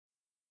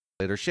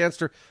later.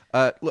 Shanster,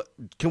 look,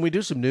 can we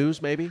do some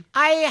news maybe?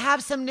 I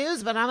have some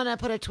news, but I'm going to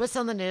put a twist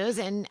on the news.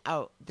 And,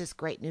 this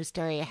great news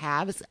story I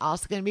have is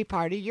also going to be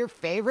part of your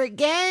favorite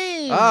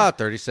game.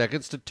 30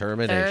 seconds to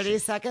termination. 30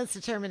 seconds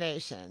to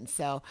termination.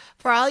 So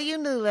for all you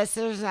new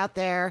listeners out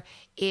there,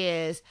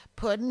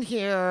 Puddin'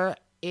 here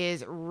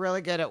is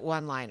really good at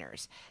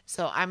one-liners.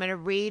 So I'm going to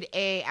read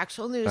a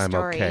actual news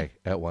story. I'm okay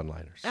at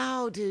one-liners.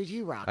 Oh, dude,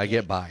 you rock. I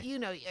get by.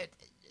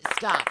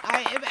 Stop.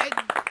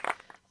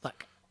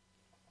 Look,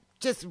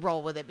 just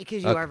roll with it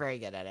because you are very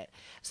good at it.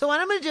 So what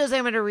I'm going to do is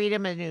I'm going to read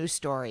him a news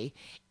story.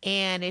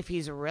 And if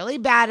he's really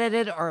bad at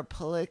it or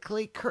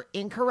politically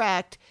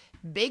incorrect,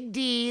 Big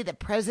D, the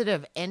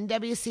president of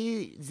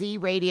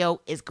NWCZ Radio,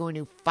 is going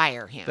to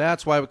fire him.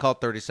 That's why we call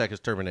it 30 seconds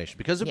termination.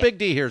 Because if Big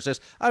D hears this,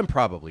 I'm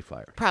probably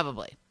fired.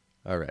 Probably.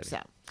 All right. So,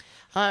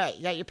 all right.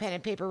 You got your pen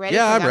and paper ready?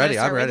 Yeah, I'm ready.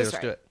 Let's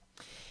do it.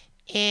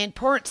 In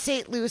Port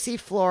St. Lucie,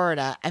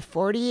 Florida, a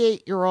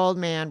 48-year-old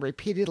man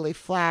repeatedly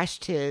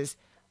flashed his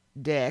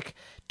dick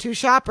to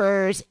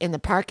shoppers in the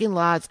parking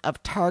lots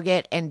of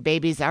Target and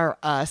Babies R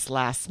Us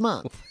last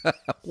month.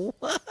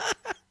 What?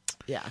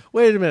 Yeah.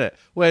 Wait a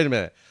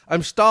minute.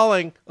 I'm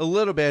stalling a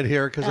little bit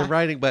here because I'm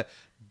writing, but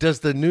does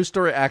the news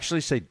story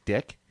actually say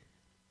dick?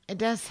 It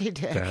does say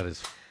dick. That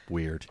is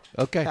weird.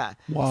 Okay.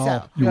 Wow.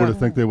 So, you would have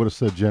think they would have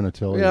said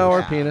genitalia. Yeah,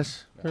 or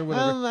penis. Or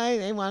whatever.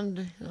 They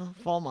wanted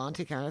full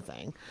Monty kind of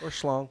thing. Or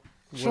schlong.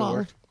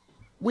 Schlong.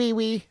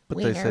 Wee. But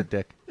wiener. they said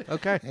dick.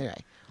 Okay.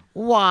 Anyway.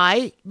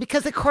 Why?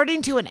 Because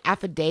according to an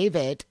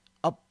affidavit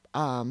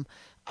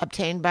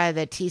obtained by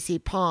the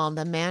TC Palm,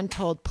 the man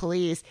told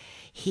police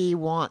he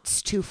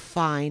wants to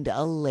find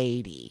a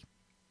lady.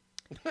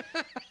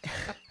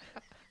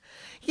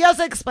 He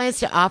also explains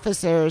to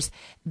officers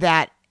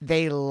that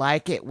they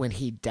like it when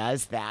he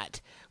does that,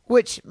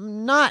 which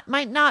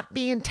might not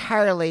be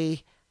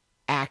entirely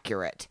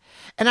accurate.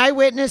 An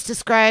eyewitness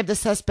described the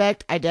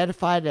suspect,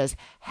 identified as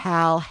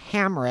Hal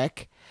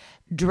Hamrick,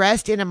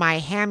 dressed in a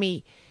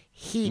Miami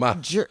Heat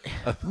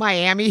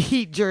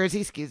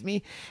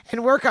jersey,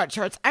 and workout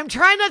shorts. I'm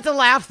trying not to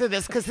laugh through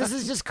this because this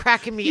is just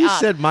cracking me up. You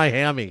said my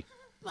hammy.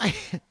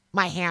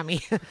 My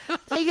hammy.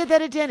 How you get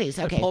that at Denny's?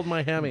 Okay. I pulled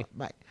my hammy.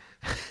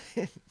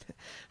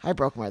 I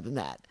broke more than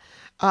that.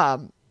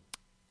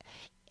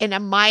 In a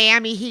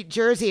Miami Heat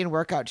jersey and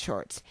workout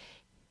shorts.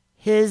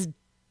 And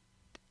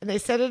they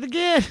said it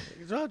again.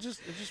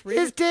 Just read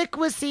His dick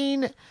was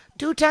seen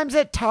 2 times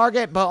at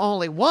Target, but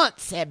only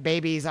once at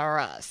Babies R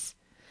Us.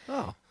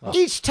 Oh.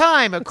 Each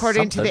time,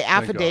 according to the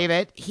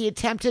affidavit, he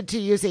attempted to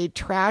use a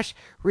trash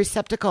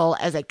receptacle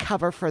as a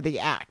cover for the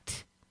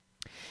act.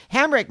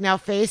 Hamrick now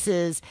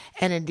faces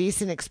an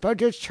indecent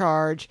exposure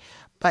charge,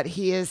 but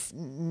he is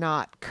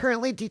not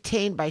currently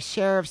detained by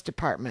Sheriff's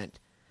Department.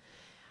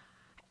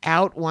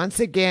 Out once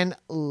again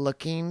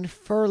looking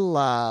for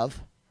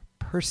love,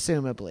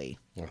 presumably.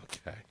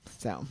 Okay.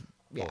 So,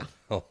 yeah.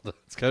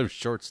 It's kind of a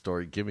short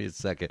story. Give me a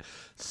second.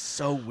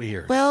 So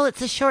weird. Well,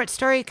 it's a short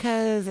story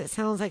because it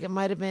sounds like it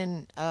might have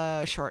been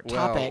a short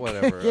topic.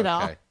 Whatever. you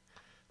know.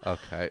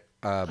 Okay.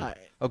 Right.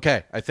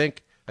 Okay. I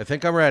think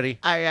I'm ready.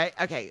 All right.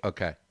 Okay.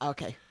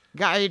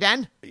 Are you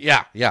done?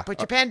 Yeah.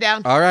 Put your pen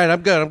down. All right.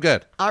 I'm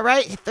good. All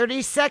right.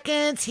 30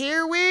 seconds.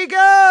 Here we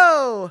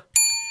go.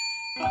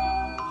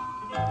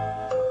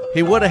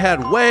 He would have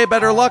had way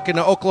better luck in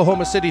an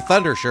Oklahoma City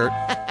Thunder shirt.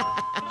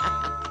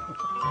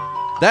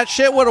 That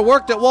shit would have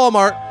worked at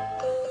Walmart.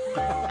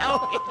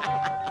 Oh,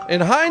 yeah.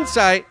 In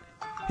hindsight,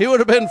 he would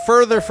have been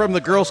further from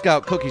the Girl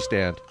Scout cookie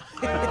stand.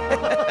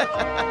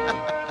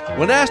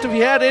 When asked if he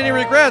had any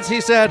regrets, he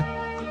said,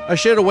 I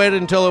should have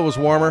waited until it was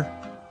warmer.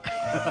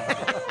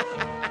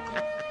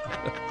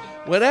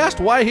 When asked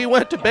why he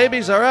went to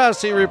Babies R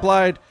Us, he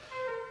replied,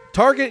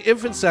 Target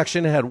infant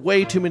section had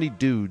way too many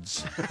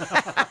dudes.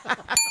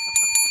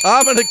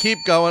 I'm going to keep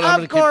going.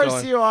 Of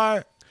course you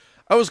are.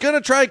 I was going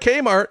to try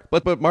Kmart,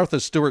 but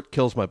Martha Stewart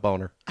kills my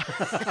boner.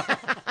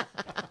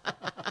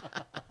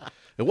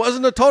 It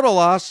wasn't a total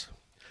loss.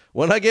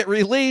 When I get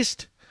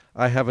released,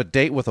 I have a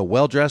date with a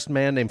well-dressed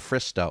man named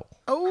Fristo.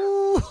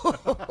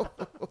 Oh.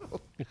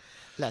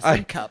 Less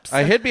than cups.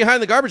 I hid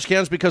behind the garbage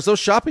cans because those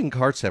shopping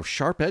carts have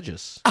sharp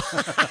edges.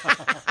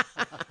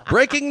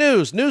 Breaking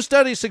news. New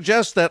study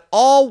suggests that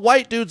all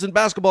white dudes in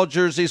basketball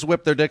jerseys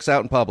whip their dicks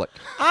out in public.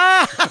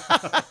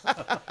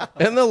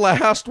 And the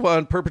last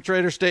one,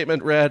 perpetrator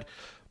statement read,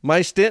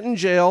 my stint in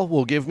jail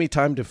will give me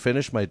time to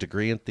finish my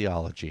degree in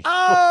theology.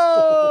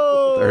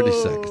 Oh! 30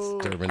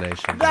 seconds.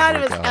 Termination.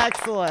 That was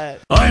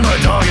excellent. I'm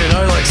a dog and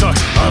I like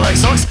socks. I like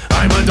socks.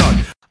 I'm a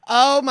dog.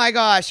 Oh, my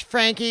gosh,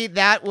 Frankie,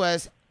 that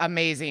was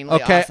amazingly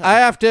okay, awesome. I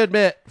have to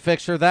admit,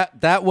 Fixer,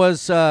 that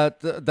was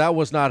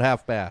not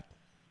half bad.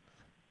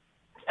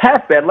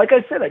 Half bad. Like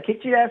I said, I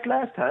kicked your ass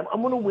last time.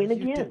 I'm going to win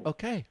again.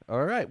 Okay.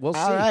 All right. We'll see.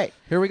 All right.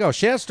 Here we go.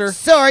 Shanster.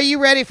 So are you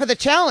ready for the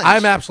challenge?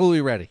 I'm absolutely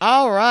ready.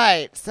 All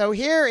right. So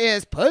here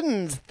is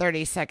Puddin's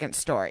 30-second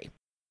story.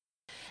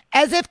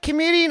 As if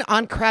commuting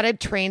on crowded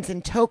trains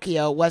in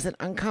Tokyo wasn't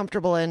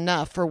uncomfortable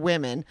enough for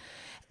women,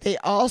 They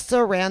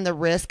also ran the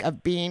risk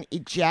of being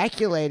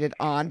ejaculated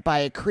on by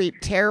a creep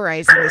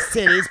terrorizing the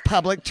city's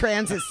public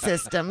transit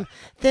system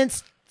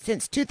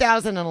since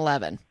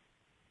 2011.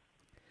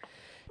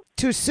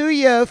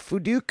 Tsuya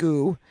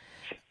Fuduku,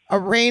 a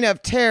reign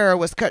of terror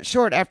was cut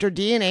short after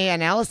DNA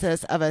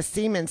analysis of a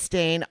semen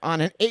stain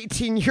on an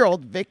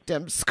 18-year-old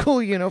victim's school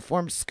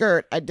uniform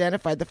skirt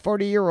identified the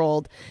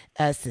 40-year-old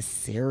as a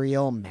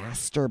serial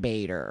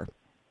masturbator.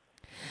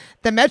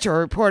 The Metro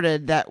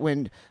reported that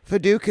when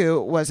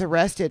Fuduku was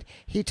arrested,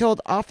 he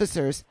told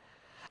officers,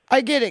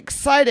 "I get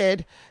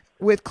excited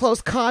with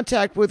close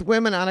contact with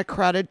women on a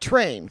crowded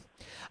train."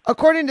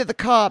 According to the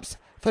cops,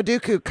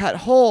 Fuduku cut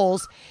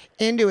holes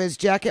into his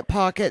jacket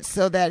pockets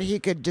so that he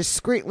could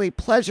discreetly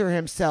pleasure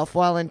himself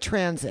while in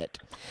transit.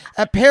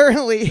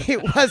 Apparently,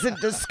 it wasn't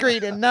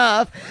discreet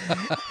enough,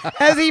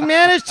 as he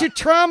managed to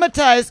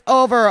traumatize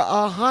over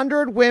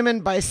 100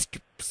 women by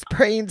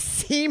spraying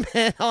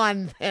semen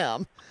on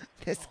them.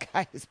 This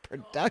guy is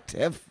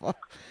productive.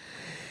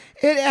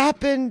 "It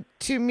happened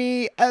to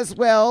me as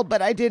well,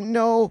 but I didn't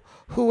know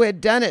who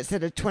had done it,"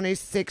 said a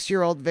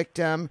 26-year-old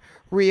victim,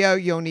 Rio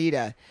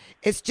Yonida.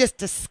 "It's just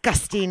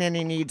disgusting and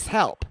he needs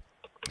help."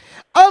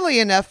 Oddly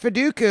enough,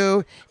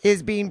 Fuduku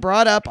is being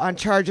brought up on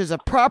charges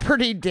of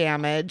property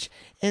damage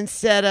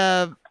instead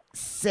of,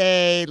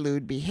 say,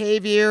 lewd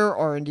behavior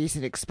or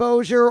indecent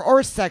exposure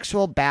or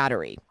sexual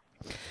battery.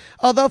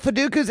 Although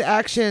Fuduku's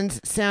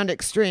actions sound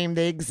extreme,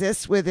 they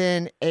exist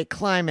within a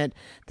climate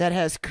that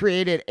has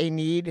created a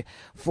need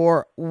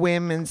for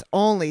women's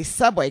only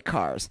subway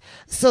cars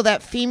so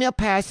that female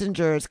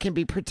passengers can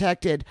be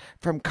protected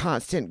from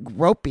constant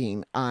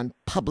groping on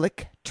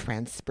public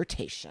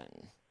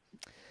transportation.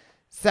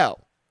 So,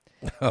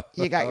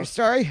 you got your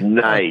story?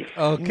 Nice.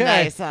 Okay.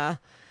 Nice, huh?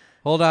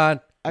 Hold on.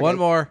 Okay.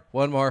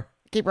 One more.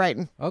 Keep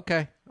writing.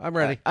 Okay. I'm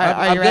ready. Are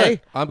I'm you ready?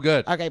 Good. I'm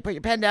good. Okay, put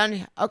your pen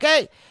down.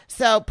 Okay,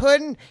 so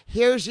Puddin',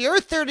 here's your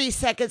 30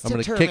 seconds I'm to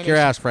going to terminate. kick your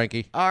ass,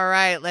 Frankie. All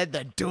right, let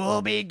the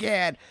duel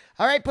begin.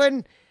 All right,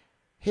 Puddin',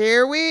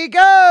 here we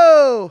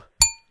go.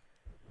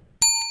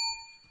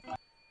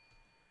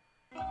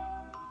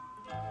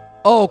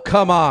 Oh,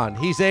 come on.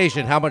 He's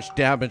Asian. How much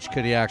damage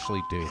could he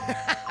actually do?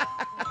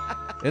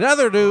 In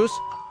other news,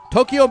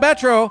 Tokyo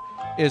Metro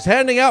is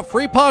handing out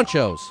free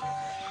ponchos.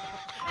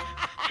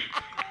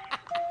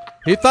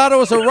 He thought it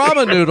was a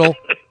ramen noodle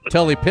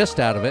till he pissed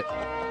out of it.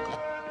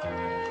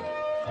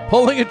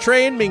 Pulling a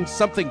train means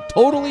something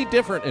totally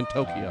different in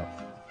Tokyo.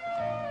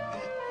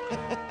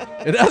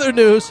 In other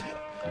news,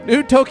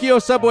 new Tokyo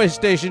subway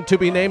station to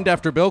be named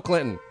after Bill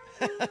Clinton.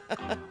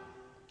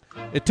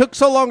 It took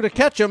so long to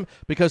catch him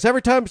because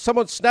every time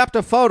someone snapped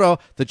a photo,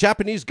 the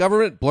Japanese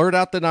government blurred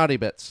out the naughty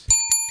bits.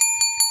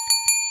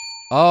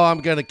 Oh,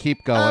 I'm going to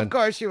keep going. Of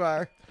course you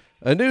are.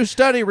 A new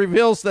study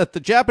reveals that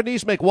the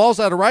Japanese make walls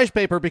out of rice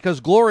paper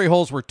because glory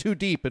holes were too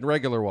deep in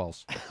regular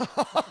walls.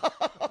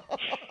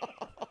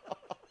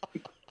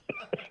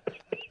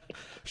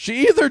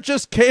 She either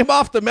just came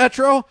off the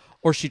metro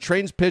or she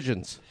trains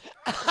pigeons.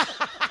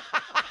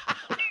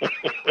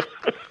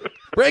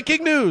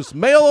 Breaking news.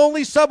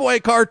 Male-only subway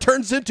car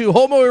turns into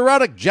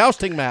homoerotic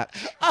jousting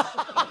match.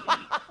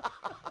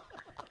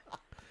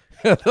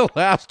 The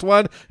last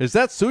one. Is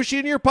that sushi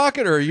in your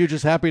pocket or are you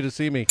just happy to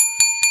see me?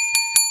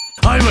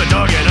 I'm a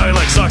dog and I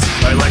like socks.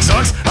 I like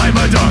socks. I'm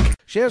a dog.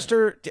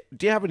 Chester,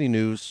 do you have any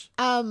news?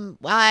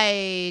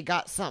 I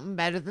got something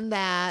better than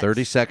that.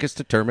 30 seconds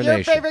to termination.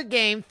 Your favorite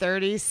game,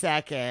 30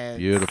 seconds.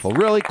 Beautiful.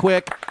 Really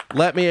quick,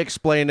 let me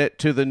explain it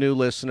to the new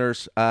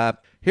listeners.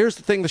 Here's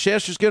the thing. The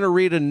Chester's going to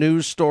read a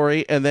news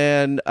story, and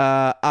then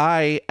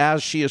I,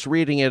 as she is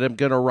reading it, am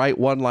going to write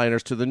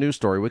one-liners to the news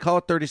story. We call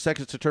it 30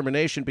 seconds to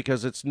termination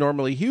because it's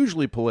normally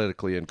hugely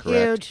politically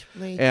incorrect.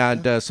 Hugely.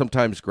 And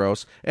sometimes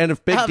gross. And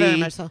if Big very D,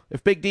 much so.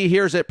 if Big D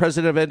hears it,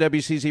 president of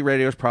NWCZ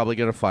Radio is probably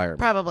going to fire him.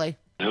 Probably.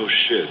 No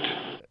shit.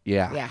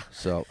 Yeah. Yeah.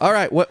 So, all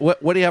right.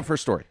 What do you have for a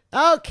story?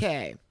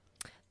 Okay.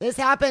 This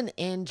happened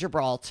in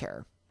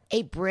Gibraltar.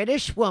 A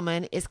British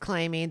woman is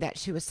claiming that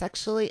she was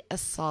sexually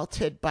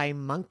assaulted by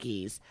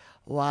monkeys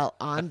while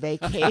on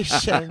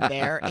vacation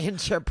there in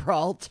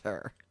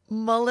Gibraltar.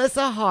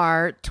 Melissa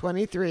Hart,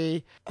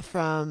 23,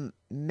 from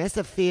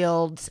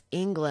Missafields,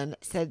 England,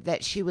 said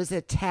that she was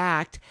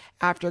attacked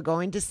after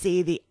going to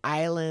see the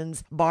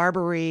island's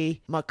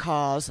Barbary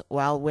macaws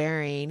while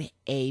wearing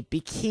a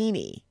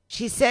bikini.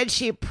 She said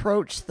she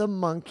approached the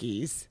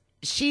monkeys.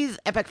 She's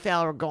epic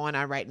fail going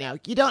on right now.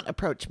 You don't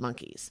approach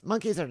monkeys.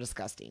 Monkeys are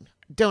disgusting.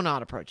 Do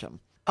not approach them.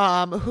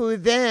 Who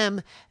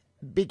then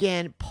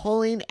began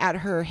pulling at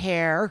her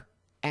hair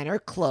and her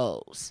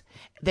clothes.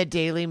 The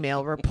Daily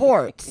Mail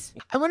reports.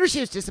 I wonder if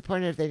she was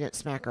disappointed if they didn't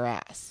smack her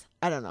ass.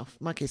 I don't know.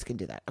 Monkeys can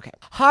do that. Okay.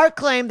 Hart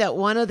claimed that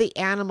one of the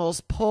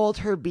animals pulled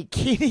her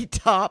bikini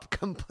top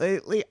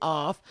completely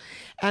off,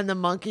 and the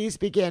monkeys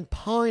began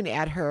pulling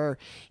at her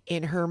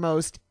in her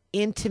most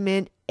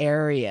intimate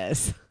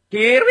areas.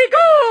 Here we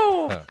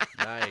go.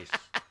 Nice.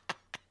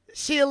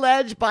 She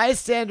alleged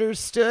bystanders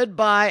stood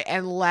by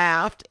and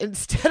laughed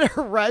instead of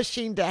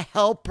rushing to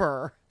help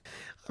her.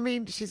 I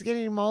mean, she's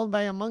getting mauled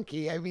by a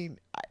monkey. I mean,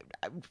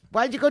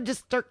 why'd you go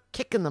just start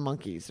kicking the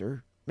monkeys?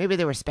 Or maybe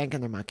they were spanking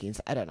their monkeys.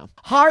 I don't know.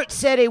 Hart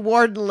said a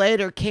warden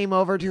later came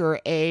over to her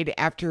aid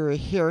after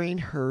hearing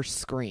her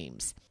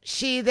screams.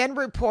 She then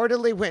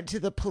reportedly went to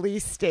the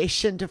police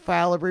station to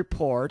file a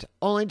report,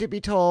 only to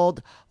be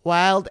told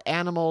wild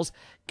animals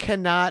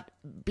cannot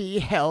be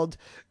held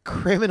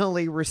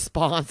criminally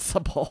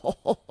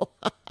responsible.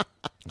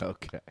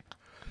 Okay.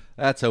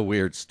 That's a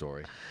weird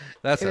story.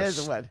 That's a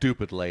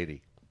stupid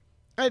lady.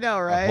 I know,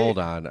 right? Hold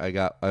on. I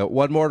got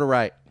one more to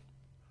write.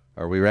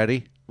 Are we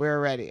ready? We're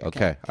ready.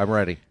 Okay, I'm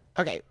ready.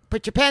 Okay,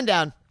 put your pen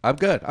down. I'm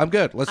good.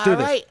 Let's do this.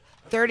 All right,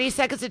 30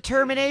 seconds of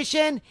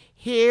termination.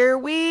 Here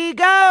we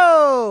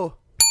go.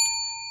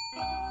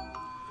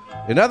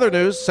 In other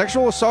news,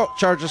 sexual assault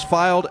charges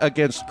filed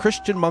against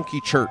Christian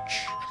Monkey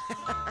Church.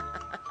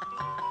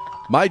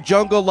 My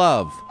Jungle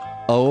Love.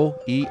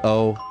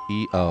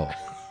 O-E-O-E-O.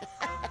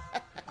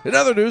 In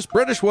other news,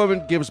 British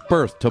woman gives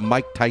birth to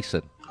Mike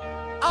Tyson.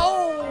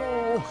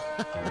 Oh!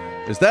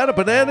 Is that a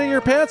banana in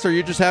your pants, or are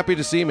you just happy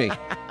to see me?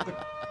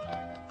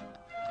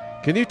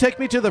 Can you take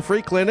me to the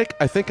free clinic?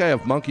 I think I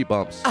have monkey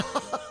bumps.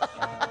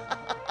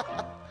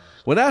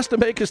 When asked to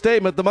make a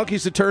statement, the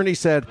monkey's attorney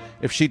said,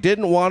 if she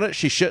didn't want it,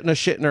 she shouldn't have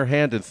shit in her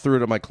hand and threw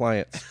it at my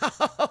clients.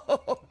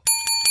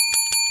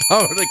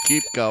 I'm going to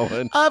keep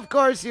going. Of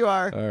course you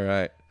are. All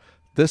right.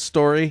 This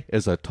story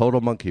is a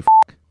total monkey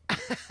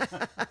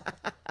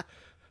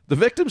The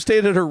victim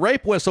stated her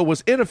rape whistle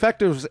was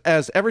ineffective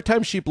as every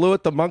time she blew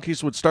it, the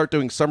monkeys would start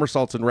doing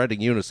somersaults and riding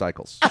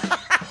unicycles.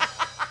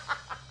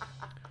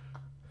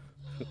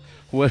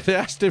 When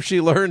asked if she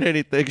learned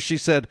anything, she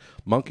said,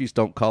 monkeys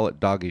don't call it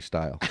doggy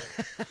style.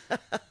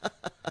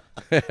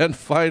 And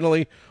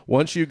finally,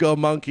 once you go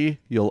monkey,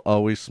 you'll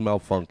always smell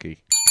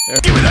funky.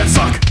 Give me that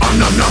sock,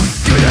 nom nom.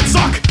 Give me that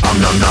sock,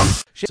 nom nom.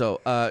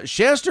 So,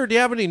 Shanster, do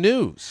you have any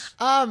news?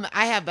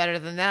 I have better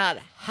than that.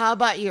 How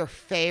about your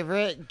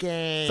favorite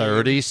game?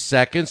 30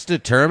 seconds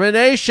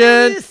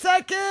determination. 30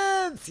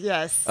 seconds.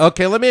 Yes.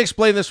 Okay, let me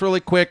explain this really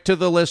quick to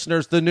the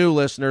listeners, the new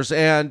listeners,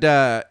 and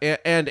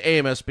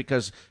Amos,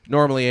 because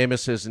normally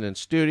Amos isn't in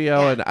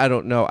studio, and I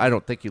don't know. I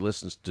don't think he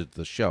listens to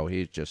the show.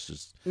 He just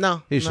is.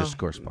 No. He's just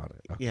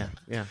correspondent. Okay.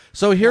 Yeah.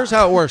 So here's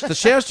how it works. The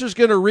Shanster's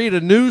going to read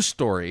a news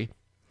story.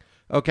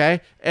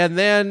 Okay, and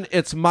then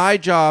it's my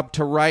job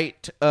to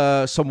write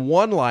some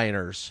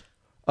one-liners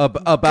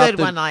about good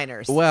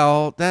one-liners.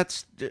 Well,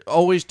 that's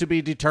always to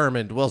be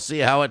determined. We'll see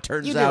how it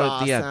turns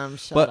out at the end.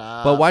 Shut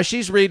up. But while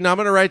she's reading, I'm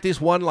going to write these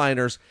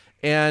one-liners,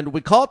 and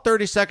we call it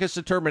 30 seconds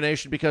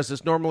determination because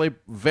it's normally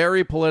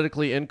very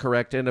politically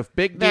incorrect. And if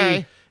Big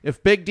D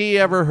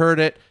ever heard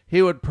it,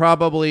 he would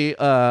probably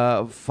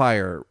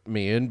fire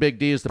me. And Big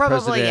D is the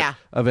president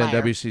of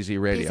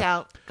NWCZ Radio. Peace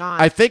out.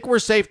 Gone. I think we're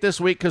safe this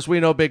week because we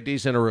know Big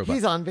D's in Aruba.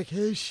 He's on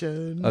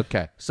vacation.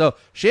 Okay. So,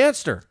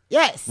 Shanster.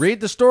 Yes.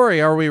 Read the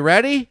story. Are we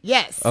ready?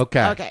 Yes.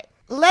 Okay.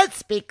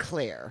 Let's be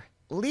clear.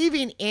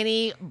 Leaving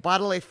any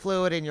bodily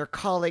fluid in your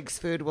colleague's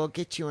food will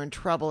get you in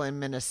trouble in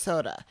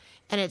Minnesota,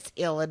 and it's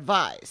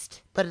ill-advised.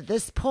 But at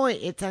this point,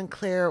 it's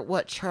unclear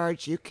what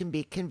charge you can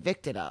be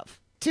convicted of.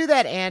 To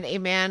that end, a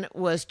man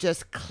was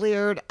just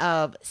cleared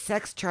of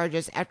sex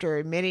charges after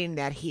admitting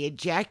that he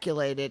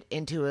ejaculated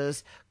into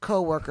his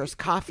co-worker's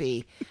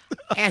coffee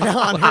and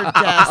on her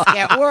desk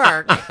at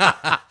work.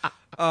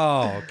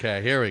 Oh,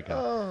 okay. Here we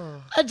go.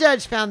 A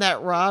judge found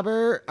that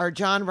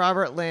John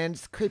Robert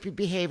Lynn's creepy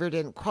behavior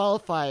didn't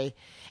qualify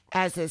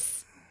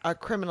as a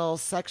criminal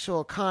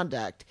sexual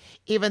conduct,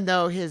 even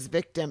though his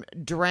victim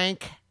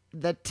drank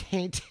the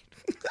tainted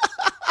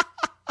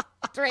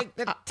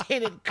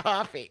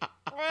coffee.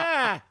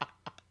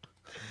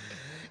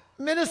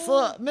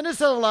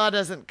 Minnesota law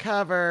doesn't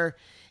cover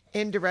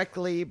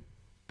indirectly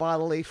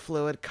bodily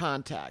fluid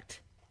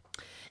contact.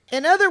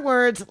 In other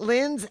words,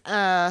 Lynn's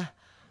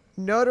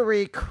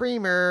notary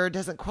creamer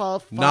doesn't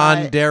qualify.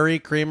 Non-dairy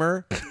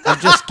creamer? I'm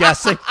just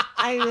guessing.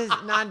 I was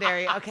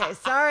non-dairy. Okay,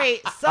 sorry.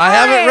 I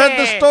haven't read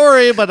the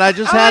story, but I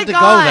just had to go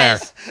there.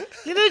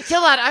 You need to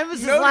chill out. I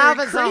was just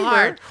laughing so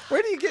hard.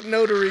 Where do you get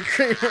notary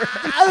creamer?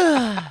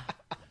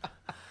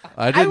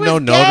 I didn't know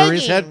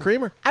notaries had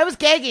creamer. I was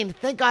gagging.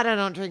 Thank God I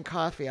don't drink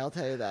coffee. I'll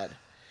tell you that.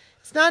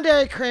 It's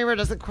non-dairy creamer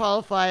doesn't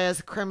qualify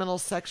as criminal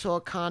sexual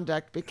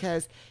conduct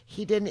because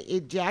he didn't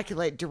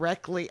ejaculate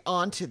directly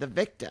onto the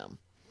victim.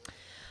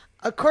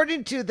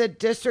 According to the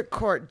district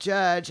court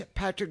judge,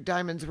 Patrick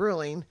Diamond's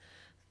ruling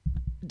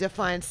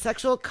defines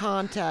sexual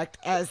contact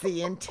as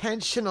the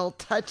intentional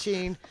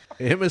touching.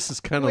 Amos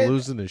is kind of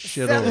losing his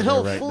shit over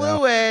there right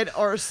fluid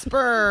or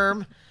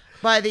sperm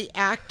by the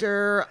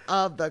actor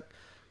of the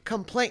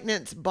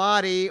complainant's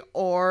body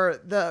or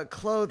the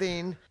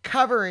clothing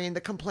covering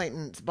the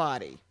complainant's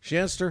body.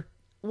 Shanster?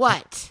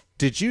 What?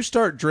 Did you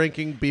start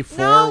drinking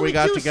before we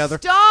got together?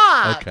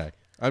 Stop. Okay.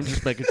 I'm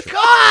just making sure.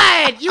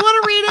 God! You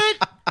want to read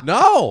it?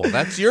 No,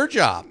 that's your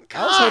job.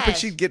 I was hoping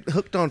she'd get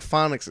hooked on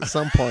phonics at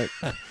some point.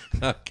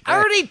 Okay. I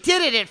already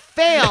did it. It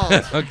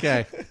failed.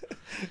 Okay.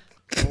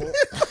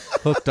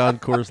 Hooked on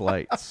Coors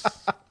Lights.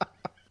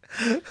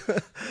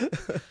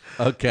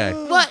 Okay.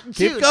 What? Keep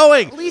Dude,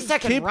 going. At least I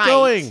can Keep write.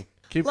 going.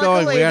 Keep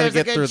going. We got to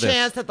get through there's a good this.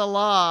 chance that the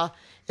law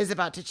is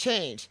about to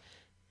change.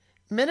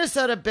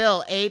 Minnesota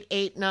Bill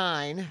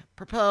 889,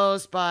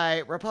 proposed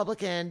by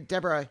Republican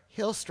Deborah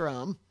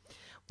Hillstrom,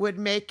 would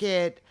make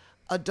it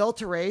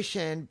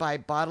adulteration by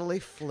bodily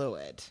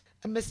fluid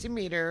a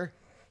misdemeanor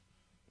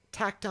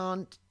tacked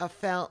onto a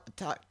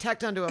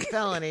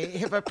felony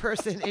if a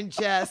person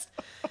ingests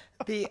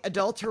the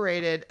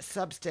adulterated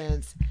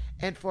substance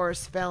and for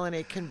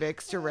felony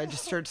convicts to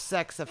registered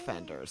sex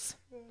offenders.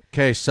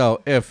 Okay,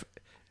 so if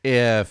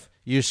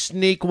you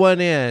sneak one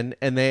in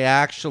and they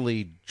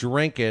actually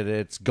drink it,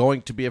 it's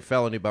going to be a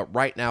felony, but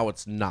right now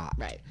it's not.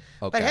 Right.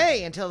 Okay. But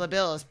hey, until the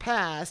bill is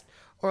passed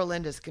or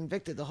Linda's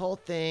convicted, the whole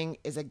thing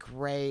is a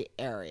gray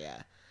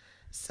area.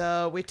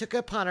 So we took it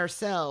upon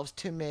ourselves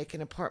to make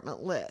an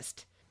apartment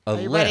list. Are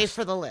you ready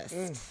for the list?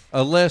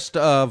 A list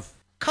of...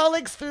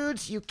 colleagues'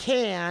 foods you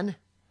can,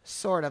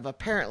 sort of,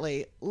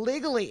 apparently,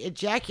 legally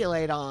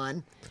ejaculate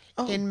on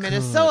in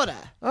Minnesota.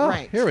 Oh,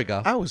 right. here we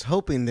go. I was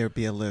hoping there'd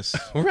be a list.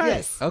 Right.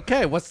 Yes.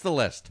 Okay, what's the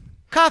list?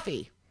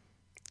 Coffee,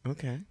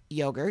 Okay.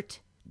 yogurt,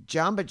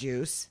 Jamba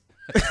Juice,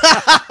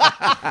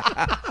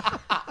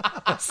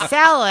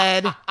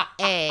 salad,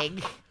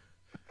 egg,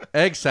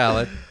 Egg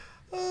salad,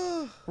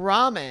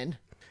 ramen,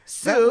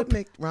 That would soup,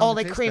 make ramen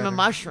only taste cream better. of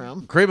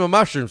mushroom, cream of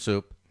mushroom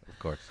soup, of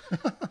course.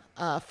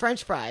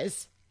 French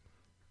fries,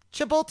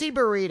 Chipotle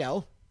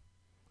burrito,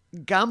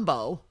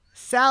 gumbo,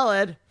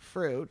 salad,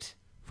 fruit,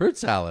 Fruit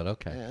salad,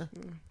 okay.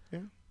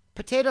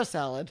 potato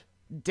salad,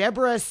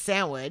 Deborah's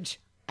sandwich.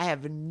 I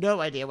have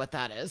no idea what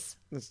that is.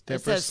 It's It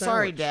Deborah's says,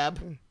 sorry, sandwich.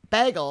 Deb.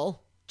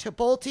 Bagel,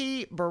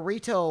 Chipotle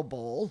burrito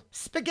bowl,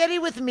 spaghetti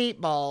with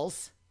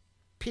meatballs,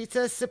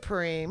 pizza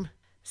supreme,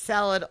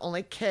 salad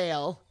only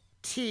kale,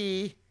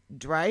 tea,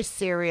 dry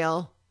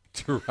cereal,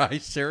 Dry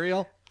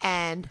cereal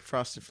and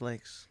Frosted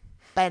Flakes.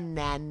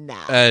 banana.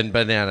 and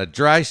banana.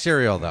 Dry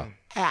cereal, though.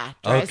 Dry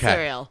Okay.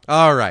 cereal.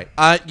 All right.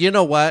 You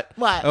know what?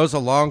 What? That was a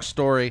long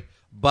story,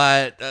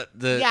 but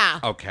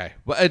Yeah. Okay.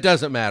 Well, it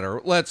doesn't matter.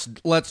 Let's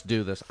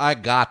do this. I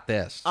got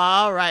this.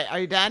 All right. Are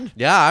you done?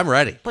 Yeah, I'm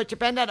ready. Put your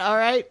pen down. All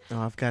right. Oh,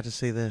 I've got to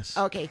see this.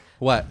 Okay.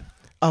 What?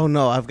 Oh,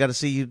 no, I've got to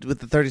see you with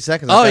the 30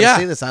 seconds. Oh, I've got yeah. to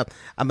see this.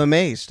 I'm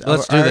amazed.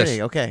 Let's do Already. this.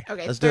 Okay.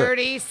 Okay. Let's do it.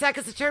 30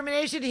 seconds of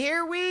termination.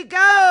 Here we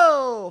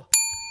go.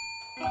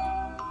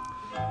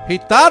 He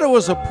thought it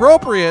was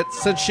appropriate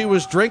since she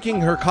was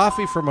drinking her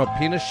coffee from a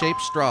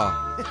penis-shaped straw.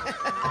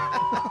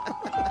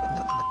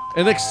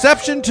 An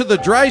exception to the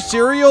dry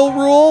cereal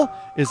rule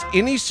is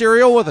any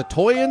cereal with a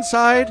toy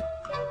inside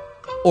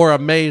or a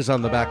maze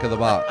on the back of the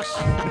box.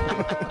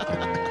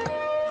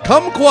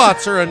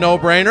 Kumquats are a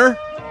no-brainer.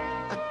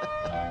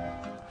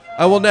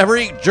 I will never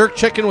eat jerk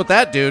chicken with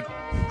that dude.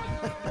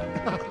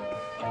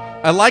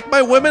 I like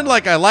my women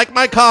like I like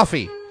my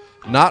coffee,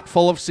 not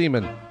full of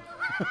semen.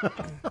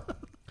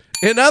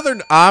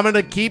 I'm going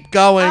to keep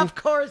going. Of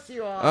course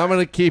you are. I'm going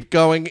to keep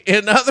going.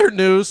 In other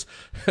news,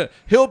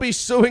 he'll be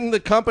suing the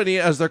company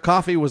as their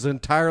coffee was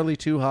entirely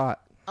too hot.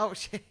 Oh,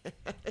 shit.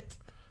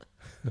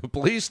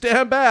 Please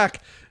stand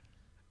back.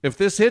 If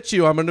this hits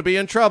you, I'm going to be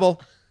in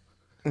trouble.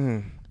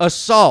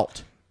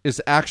 Assault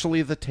is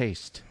actually the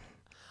taste.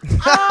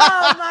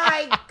 Oh,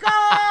 my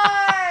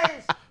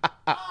gosh.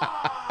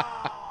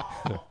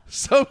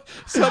 So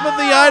some of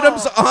the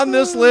items on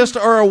this list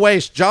are a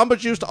waste. Jamba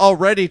Juice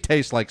already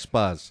tastes like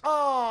spuzz.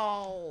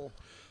 Oh.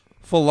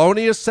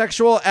 Felonious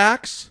sexual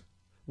acts,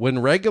 when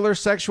regular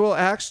sexual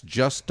acts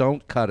just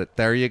don't cut it.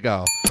 There you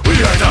go. We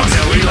are dogs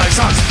and we like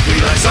socks. We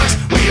like socks.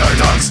 We are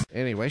dogs.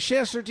 Anyway,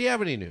 Chester, do you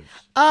have any news?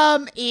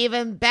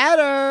 Even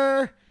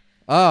better.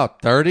 Oh,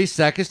 30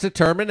 seconds to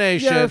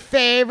termination. Your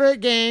favorite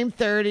game,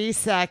 30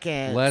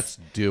 seconds. Let's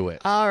do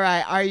it. All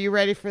right. Are you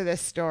ready for this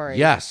story?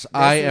 Yes, This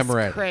I is am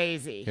ready.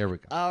 Crazy. Here we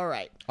go. All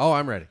right. Oh,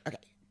 I'm ready. Okay.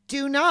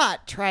 Do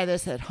not try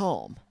this at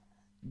home.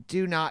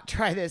 Do not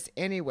try this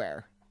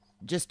anywhere.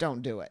 Just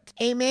don't do it.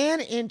 A man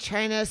in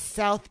China's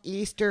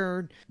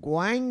southeastern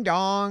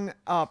Guangdong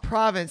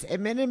province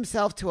admitted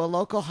himself to a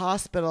local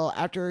hospital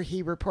after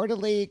he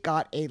reportedly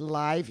got a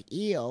live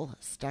eel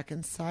stuck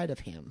inside of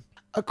him.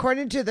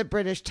 According to the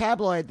British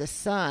tabloid The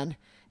Sun,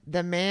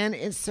 the man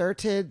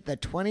inserted the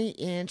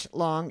 20-inch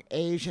long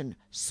Asian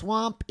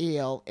swamp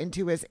eel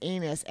into his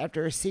anus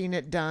after seeing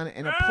it done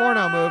in a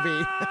porno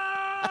movie.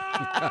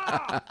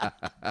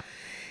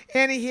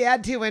 And he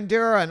had to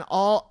endure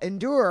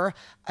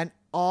an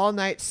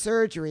all-night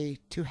surgery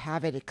to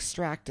have it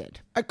extracted.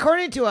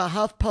 According to a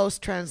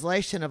HuffPost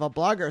translation of a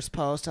blogger's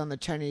post on the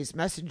Chinese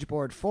message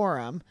board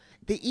forum,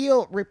 the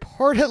eel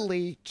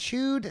reportedly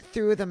chewed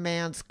through the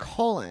man's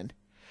colon,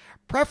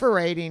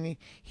 perforating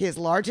his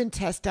large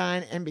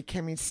intestine and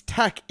becoming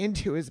stuck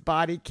into his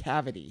body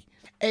cavity.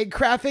 A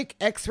graphic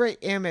X-ray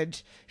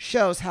image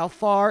shows how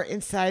far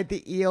inside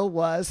the eel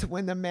was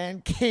when the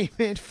man came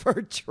in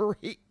for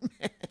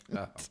treatment.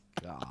 Oh,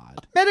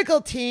 God. Medical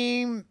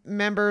team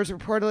members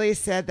reportedly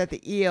said that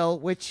the eel,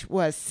 which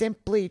was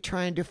simply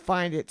trying to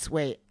find its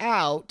way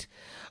out,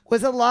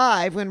 was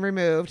alive when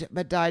removed,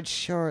 but died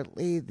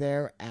shortly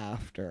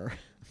thereafter.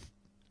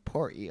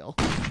 Poor eel.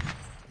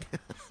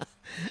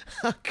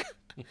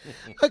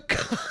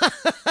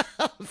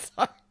 I'm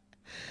sorry.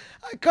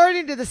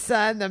 According to The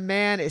Sun, the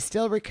man is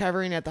still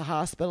recovering at the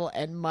hospital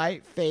and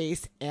might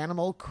face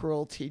animal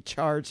cruelty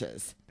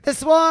charges.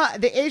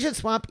 The Asian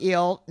swamp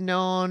eel,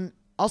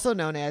 also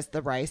known as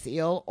the rice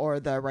eel or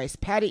the rice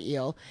paddy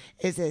eel,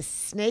 is a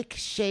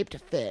snake-shaped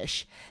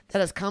fish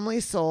that is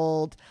commonly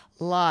sold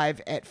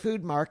live at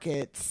food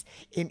markets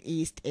in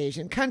East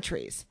Asian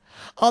countries.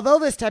 Although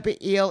this type of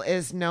eel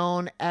is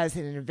known as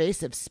an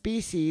invasive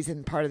species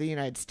in part of the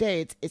United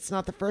States, it's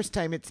not the first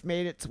time it's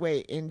made its way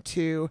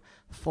into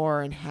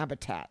foreign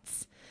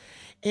habitats.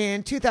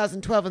 In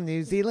 2012, a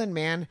New Zealand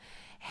man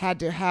had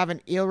to have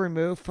an eel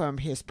removed from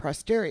his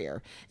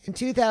posterior. In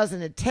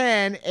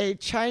 2010, a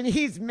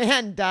Chinese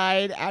man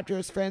died after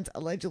his friends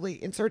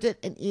allegedly inserted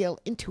an eel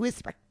into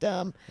his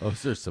rectum. Oh,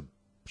 there's some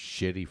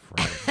shitty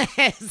friends.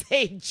 As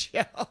a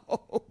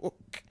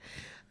joke.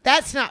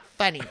 That's not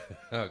funny.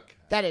 Okay.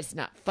 That is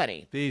not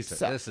funny. This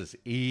is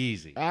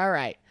easy. All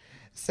right.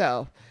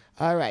 So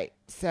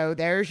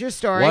there's your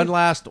story. One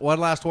last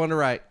one to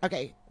write.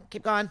 Okay,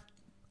 keep going.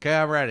 Okay,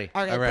 I'm ready.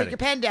 Okay, I'm ready. put your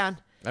pen down.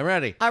 I'm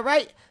ready. All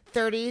right,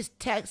 30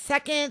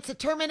 seconds to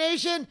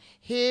termination.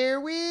 Here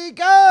we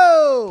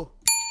go.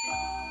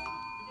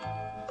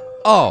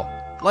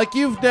 Oh, like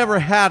you've never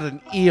had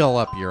an eel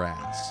up your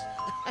ass.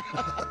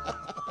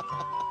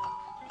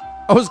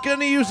 I was going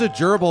to use a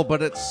gerbil,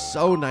 but it's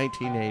so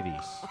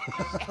 1980s.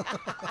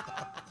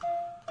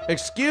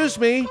 Excuse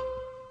me,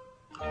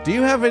 do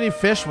you have any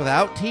fish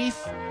without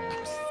teeth?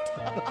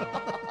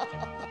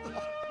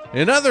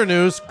 In other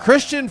news,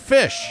 Christian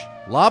fish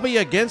lobby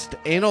against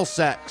anal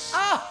sex.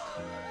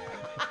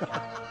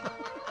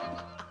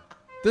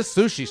 This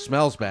sushi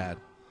smells bad.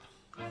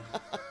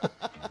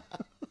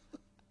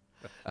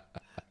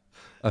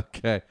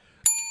 Okay.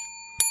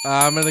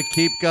 I'm going to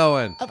keep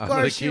going. Of I'm going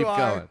to course keep you are.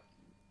 going.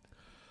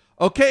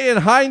 Okay, in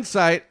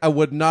hindsight, I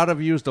would not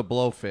have used a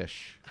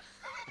blowfish.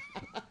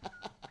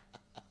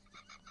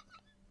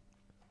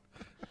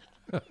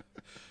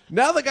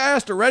 Now the guy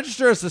has to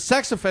register as a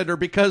sex offender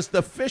because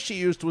the fish he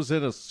used was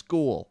in a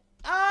school.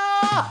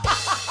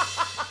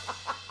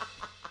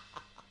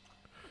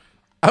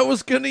 I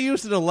was going to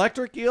use an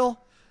electric eel,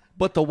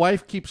 but the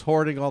wife keeps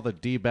hoarding all the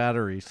D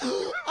batteries.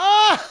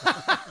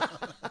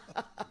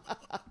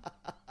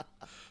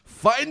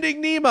 Finding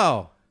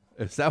Nemo.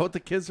 Is that what the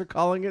kids are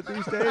calling it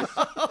these days?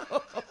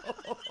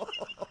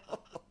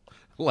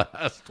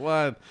 Last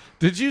one.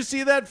 Did you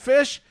see that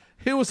fish?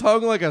 He was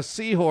hung like a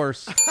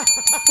seahorse.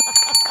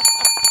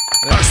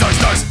 Sucks, sucks,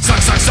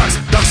 sucks, sucks, sucks, sucks,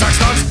 duck, sucks,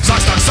 ducks,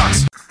 sucks, sucks,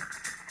 sucks.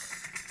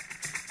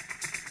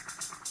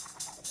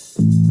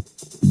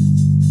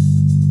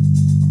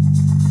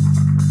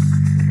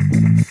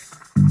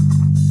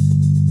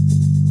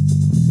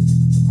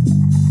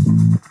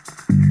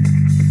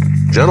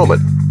 Gentlemen,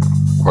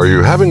 are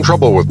you having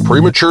trouble with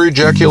premature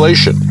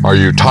ejaculation? Are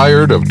you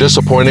tired of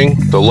disappointing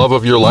the love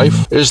of your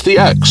life? Is the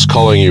ex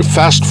calling you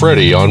Fast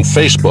Freddy on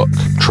Facebook?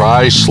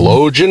 Try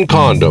Slogan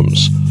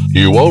condoms.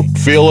 You won't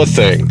feel a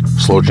thing.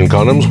 Slogan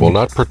condoms will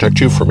not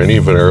protect you from any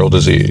venereal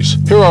disease.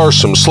 Here are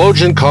some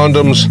Slogan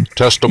condoms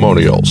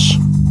testimonials.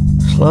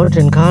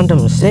 Slogan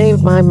condoms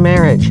saved my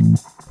marriage.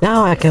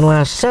 Now I can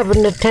last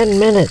 7 to 10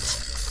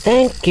 minutes.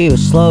 Thank you,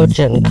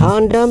 Slogan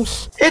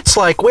condoms. It's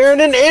like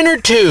wearing an inner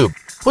tube.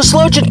 With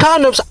Slogan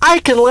condoms, I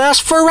can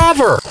last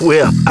forever.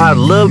 Well, I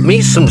love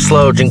me some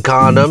Slogan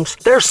condoms.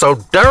 They're so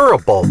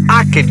durable.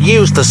 I could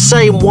use the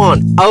same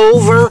one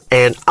over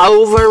and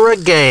over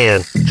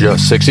again.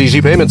 Just 6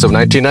 easy payments of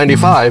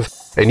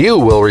 $19.95, and you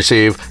will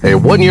receive a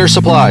 1-year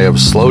supply of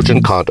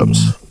Slogan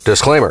condoms.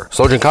 Disclaimer: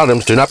 Slogan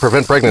condoms do not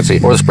prevent pregnancy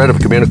or the spread of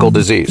communicable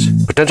disease.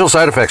 Potential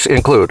side effects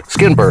include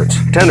skin burns,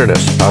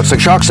 tenderness,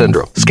 toxic shock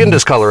syndrome, skin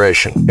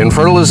discoloration,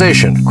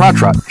 infertilization,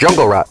 crotch rot,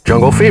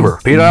 jungle fever,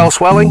 penile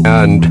swelling,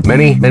 and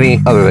many,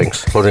 many other things.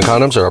 Slogan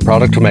condoms are a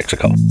product of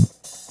Mexico.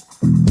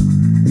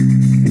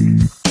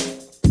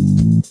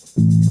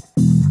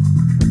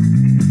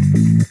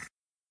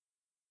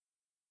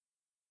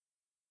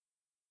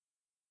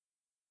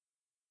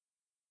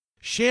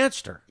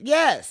 Shanster,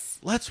 Yes.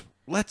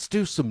 let's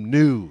do some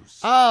news.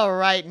 All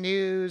right,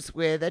 news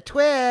with a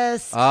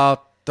twist.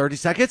 30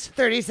 seconds?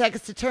 30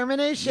 seconds to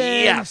termination.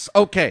 Yes.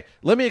 Okay.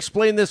 Let me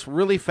explain this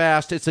really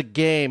fast. It's a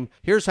game.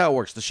 Here's how it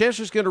works. The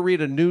Shanster's going to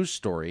read a news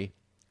story,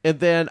 and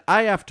then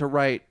I have to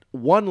write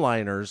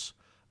one-liners,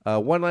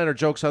 one-liner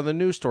jokes on the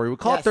news story. We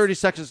call it 30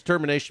 seconds to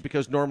termination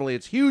because normally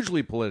it's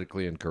hugely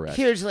politically incorrect.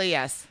 Hugely,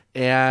 yes.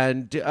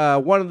 And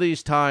one of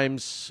these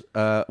times,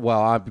 I'm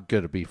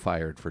going to be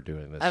fired for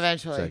doing this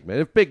Eventually. segment.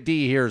 If Big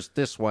D hears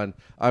this one,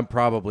 I'm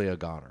probably a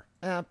goner.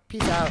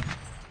 Peace out.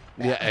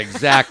 Yeah,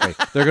 exactly.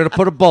 They're going to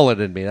put a bullet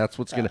in me. That's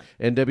what's going to...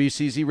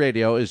 NWCZ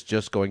Radio is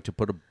just going to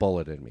put a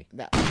bullet in me.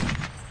 No.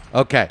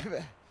 Okay.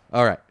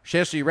 All right.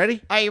 Shanster, you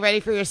ready? Are you ready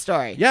for your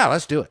story? Yeah,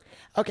 let's do it.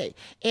 Okay.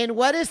 In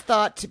what is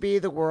thought to be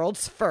the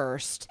world's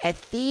first, a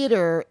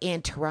theater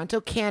in Toronto,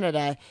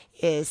 Canada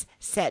is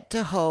set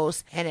to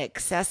host an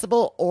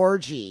accessible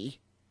orgy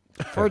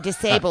for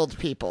disabled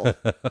people.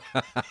 Oh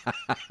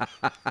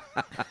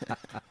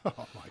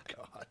my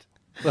God.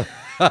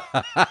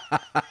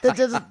 The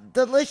The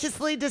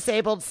Deliciously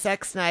Disabled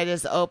Sex Night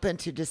is open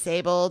to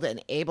disabled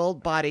and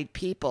able-bodied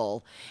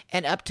people,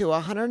 and up to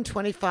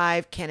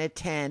 125 can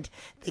attend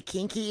the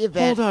kinky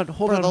event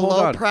for the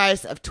low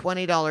price of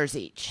 $20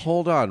 each.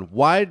 Hold on.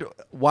 Why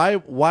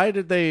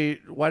did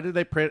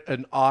they print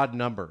an odd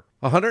number?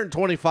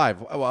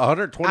 125.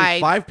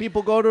 125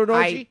 people go to an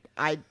orgy?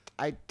 I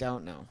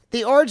don't know.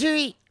 The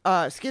orgy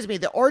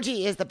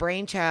is the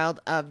brainchild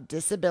of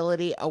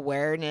disability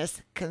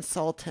awareness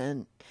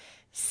consultant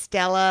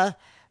Stella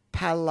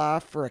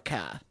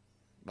Palovra,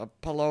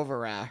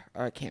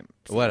 or I can't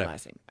say the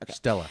last name. Okay.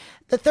 Stella.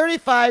 The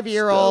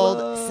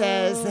 35-year-old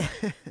says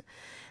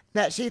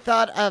that she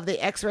thought of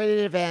the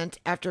X-rated event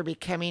after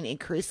becoming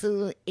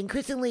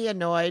increasingly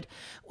annoyed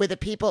with the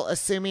people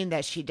assuming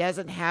that she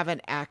doesn't have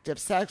an active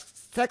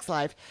sex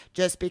life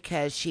just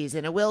because she's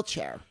in a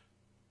wheelchair.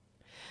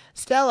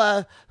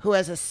 Stella, who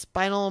has a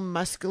spinal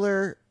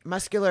muscular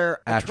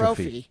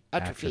atrophy,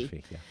 yeah.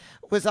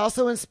 was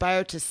also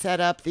inspired to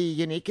set up the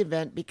unique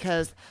event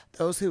because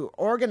those who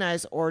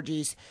organize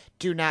orgies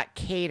do not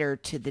cater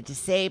to the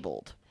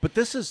disabled. But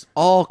this is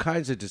all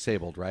kinds of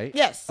disabled, right?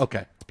 Yes.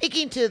 Okay.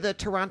 Speaking to the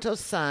Toronto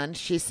Sun,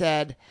 she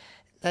said,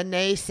 the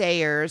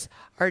naysayers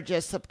are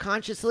just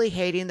subconsciously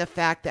hating the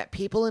fact that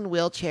people in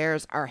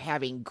wheelchairs are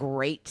having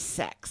great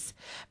sex.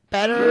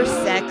 Better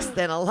sex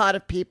than a lot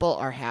of people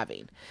are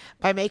having.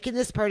 By making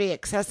this party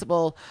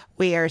accessible,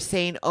 we are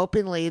saying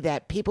openly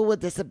that people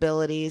with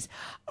disabilities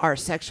are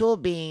sexual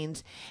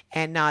beings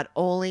and not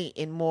only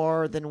in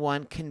more than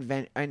one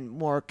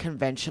more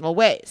conventional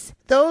ways.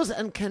 Those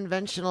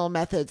unconventional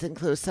methods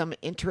include some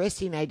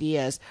interesting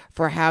ideas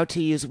for how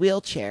to use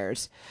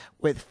wheelchairs,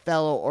 with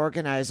fellow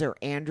organizer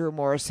Andrew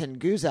Morrison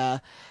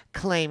Guza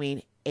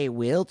claiming a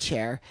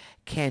wheelchair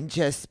can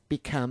just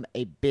become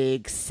a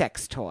big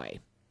sex toy.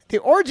 The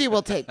orgy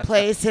will take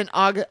place on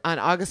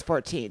August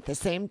 14th, the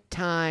same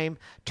time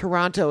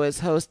Toronto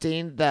is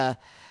hosting the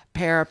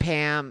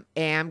Parapam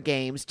Am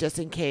Games, just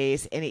in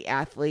case any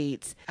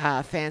athletes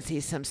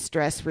fancy some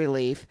stress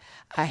relief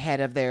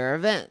ahead of their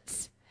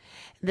events.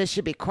 This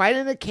should be quite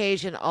an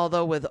occasion,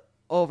 although with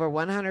over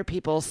 100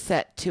 people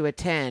set to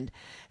attend.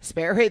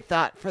 Spare a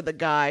thought for the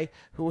guy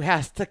who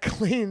has to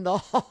clean the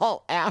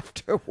hall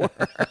afterwards.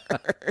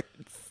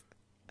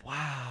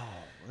 Wow.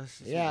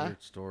 This is a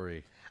weird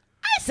story.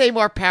 I say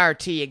more power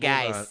to you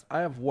guys. I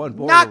have one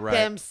more Knock to write.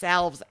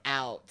 themselves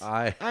out.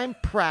 I'm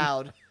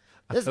proud.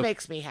 This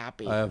makes me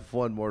happy. I have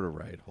one more to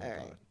write. Hold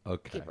on.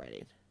 Okay. Keep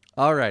writing.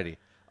 All righty.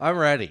 I'm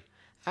ready.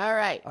 All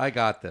right. I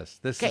got this.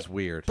 This is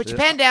weird. Put your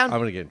pen down. I'm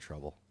going to get in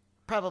trouble.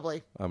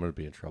 Probably. I'm going to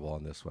be in trouble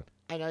on this one.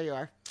 I know you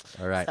are.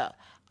 All right. So,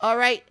 all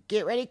right.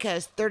 Get ready,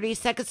 because 30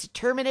 seconds to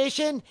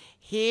termination.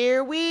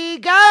 Here we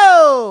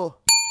go.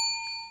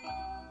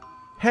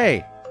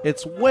 Hey,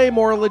 it's way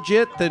more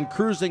legit than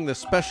cruising the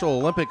Special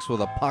Olympics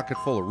with a pocket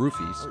full of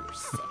roofies. Oh, you're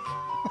sick.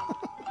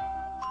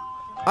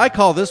 I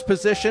call this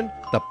position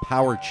the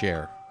power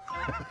chair.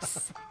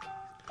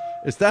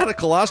 Is that a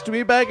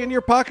colostomy bag in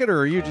your pocket, or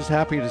are you just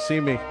happy to see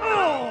me?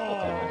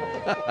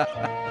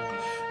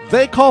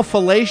 They call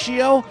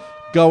fellatio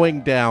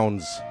going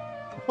downs.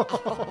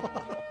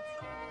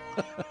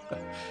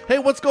 Hey,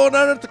 what's going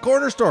on at the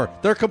corner store?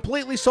 They're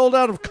completely sold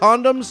out of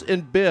condoms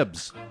and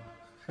bibs.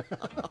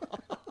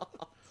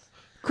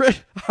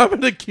 Chris, I'm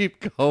going to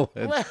keep going.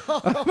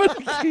 I'm going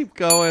to keep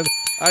going.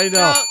 I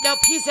know. No,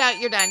 peace out.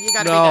 You're done. You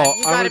got to be done.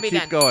 You got to be keep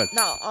done. Going.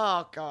 No.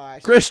 Oh,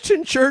 gosh.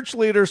 Christian church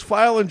leaders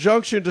file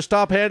injunction to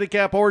stop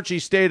handicap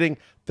orgies, stating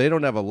they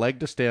don't have a leg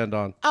to stand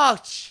on. Oh,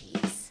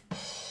 jeez.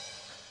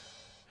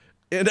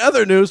 In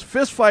other news,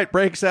 fist fight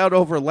breaks out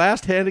over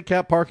last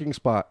handicap parking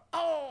spot.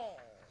 Oh.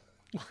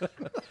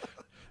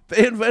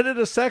 They invented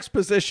a sex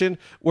position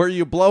where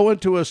you blow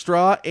into a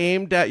straw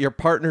aimed at your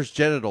partner's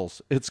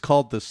genitals. It's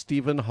called the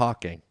Stephen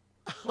Hawking.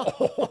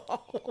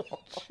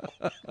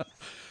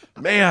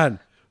 Man,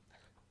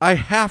 I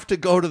have to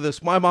go to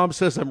this. My mom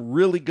says I'm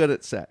really good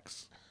at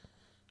sex.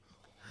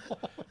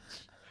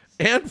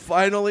 And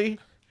finally,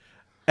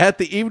 at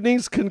the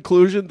evening's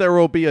conclusion, there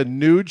will be a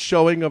nude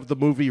showing of the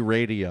movie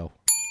Radio.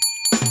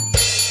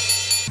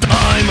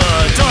 I'm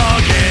a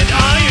dog and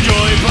I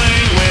enjoy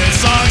playing with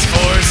socks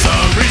for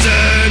some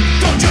reason.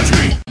 Don't judge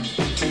me.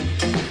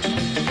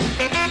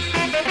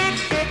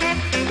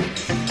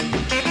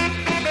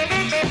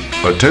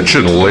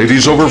 Attention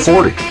ladies over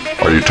 40.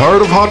 Are you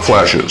tired of hot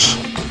flashes,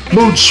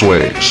 mood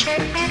swings,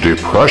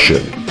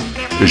 depression?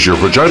 Is your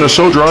vagina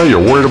so dry you're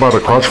worried about a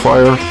crotch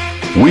fire?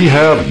 We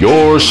have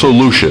your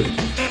solution.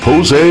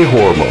 Jose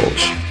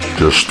Hormones.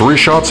 Just 3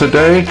 shots a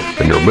day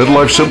and your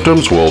midlife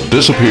symptoms will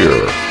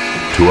disappear.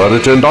 2 out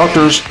of 10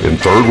 doctors in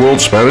third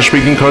world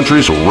Spanish-speaking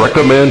countries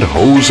recommend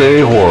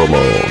Jose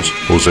Hormones.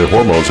 Jose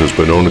Hormones has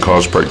been known to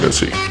cause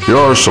pregnancy. Here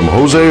are some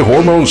Jose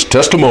Hormones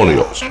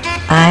testimonials.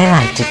 I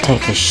like to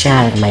take a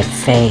shot at my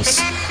face,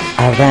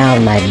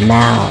 around my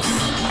mouth.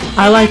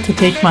 I like to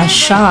take my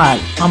shot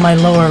on my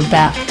lower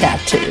back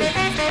tattoo.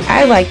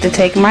 I like to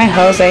take my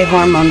Jose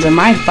Hormones in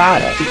my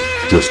bottom.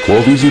 Just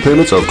 12 easy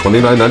payments of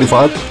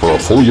 $29.95 for a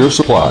full year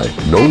supply.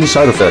 Known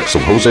side effects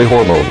of Jose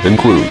hormone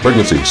include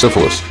pregnancy,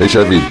 syphilis,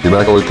 HIV,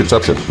 immaculate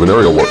conception,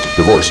 venereal warts,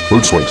 divorce,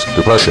 mood swings,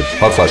 depression,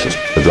 hot flashes,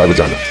 and dry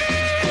vagina.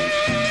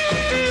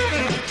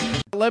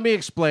 Let me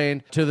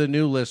explain to the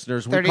new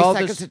listeners. 30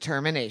 seconds of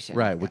termination.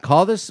 Right. We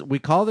call this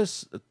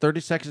 30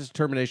 seconds of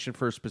termination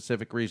for a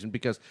specific reason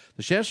because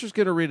the Chancellor's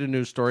going to read a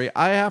news story.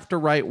 I have to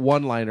write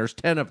one-liners,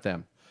 10 of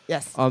them.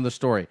 Yes. On the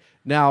story.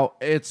 Now,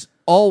 it's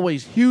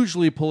always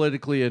hugely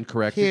politically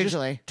incorrect.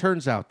 Hugely. It just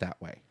turns out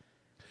that way.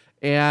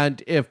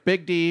 And if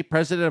Big D,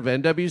 president of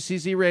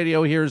NWCZ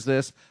Radio, hears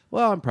this,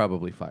 well, I'm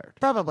probably fired.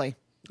 Probably.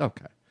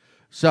 Okay.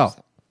 So,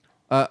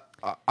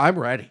 I'm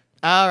ready.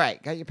 All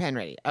right. Got your pen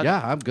ready. Okay.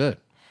 Yeah, I'm good.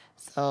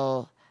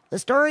 So the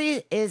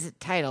story is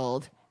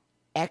titled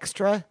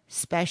Extra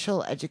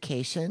Special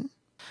Education.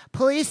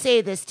 Police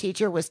say this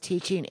teacher was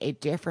teaching a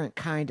different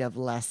kind of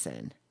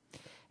lesson,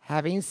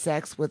 having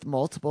sex with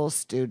multiple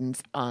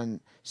students on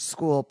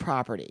school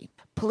property.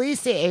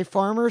 Police say a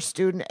former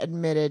student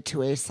admitted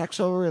to a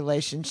sexual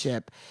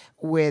relationship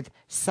with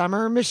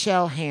Summer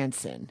Michelle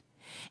Hansen.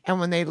 And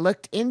when they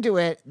looked into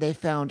it, they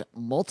found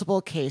multiple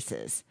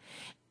cases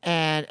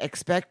and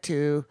expect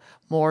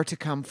more to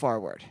come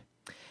forward.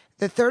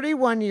 The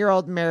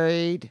 31-year-old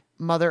married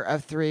mother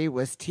of three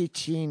was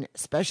teaching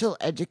special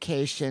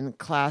education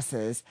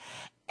classes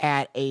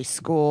at a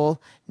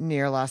school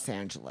near Los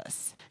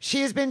Angeles.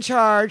 She has been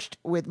charged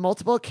with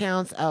multiple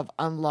counts of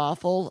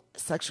unlawful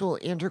sexual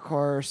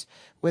intercourse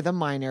with a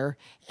minor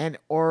and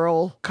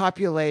oral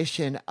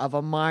copulation of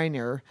a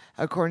minor,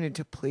 according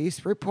to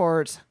police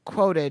reports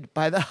quoted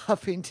by the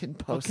Huffington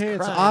Post. Okay,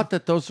 it's Crime. odd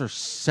that those are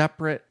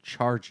separate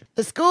charges.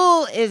 The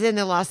school is in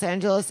the Los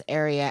Angeles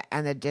area,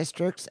 and the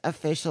district's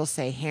officials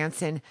say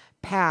Hansen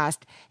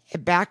passed a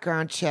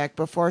background check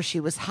before she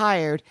was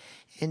hired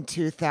in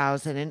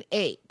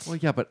 2008. Well,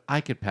 yeah, but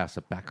I could pass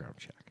a background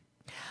check.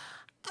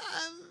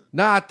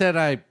 Not that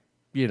I.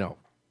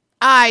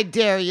 I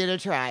dare you to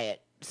try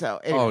it. So,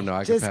 anyway, Oh, no,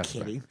 I can just pass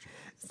kidding.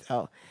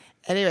 So,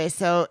 anyway,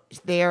 so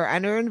they are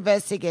under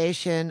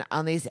investigation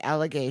on these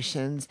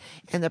allegations,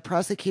 and the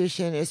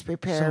prosecution is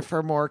prepared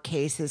for more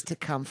cases to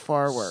come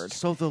forward.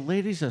 So the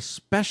lady's a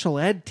special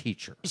ed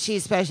teacher.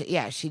 She's special.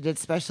 Yeah, she did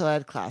special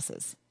ed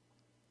classes.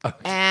 Okay.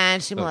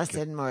 And she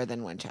molested more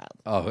than one child.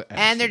 Oh,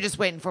 and they're just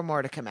waiting for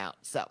more to come out.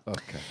 So,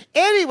 okay.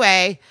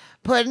 Anyway,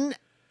 putting.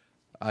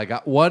 I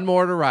got one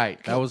more to write.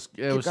 Okay. It was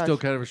Keep still going.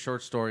 kind of a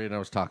short story, and I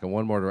was talking.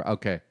 One more to write.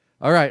 Okay.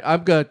 All right.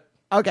 I'm good.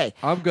 Okay.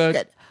 I'm good.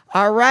 Good.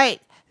 All right.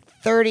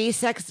 30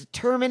 seconds of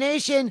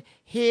termination.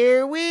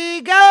 Here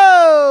we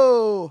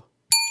go.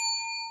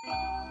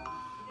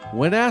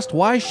 When asked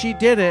why she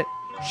did it,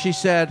 she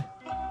said,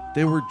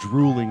 "They were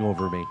drooling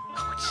over me."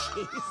 Oh,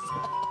 jeez.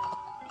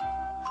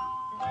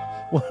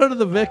 One of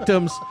the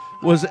victims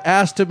was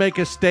asked to make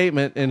a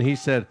statement, and he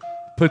said,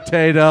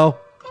 "Potato."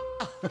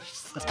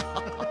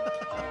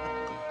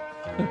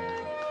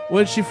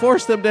 When she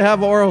forced them to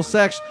have oral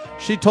sex,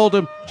 she told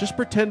him, "Just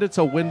pretend it's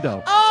a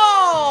window."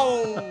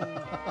 Oh!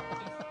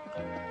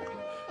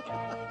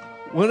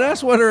 When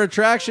asked what her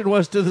attraction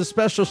was to the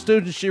special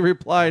students, she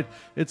replied,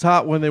 "It's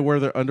hot when they wear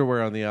their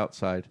underwear on the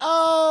outside."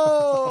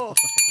 Oh!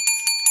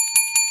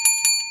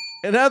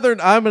 I'm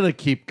going to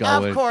keep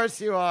going. Of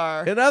course you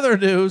are. In other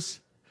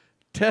news,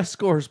 test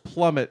scores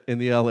plummet in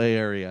the LA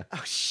area. Oh,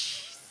 jeez.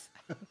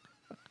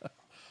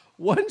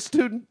 One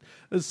student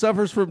that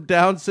suffers from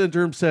Down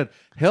syndrome said,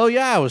 "Hell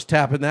yeah, I was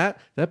tapping that.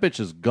 That bitch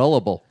is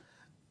gullible."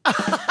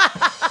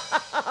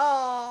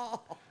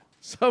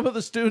 Some of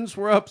the students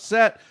were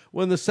upset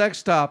when the sex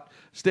stopped,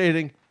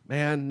 stating,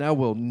 "Man, now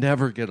we'll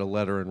never get a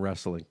letter in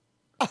wrestling."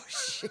 Oh,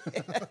 shit.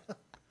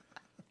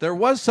 There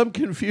was some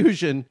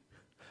confusion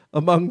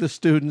among the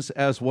students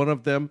as one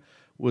of them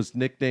was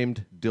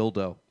nicknamed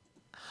Dildo.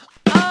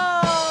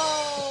 Oh!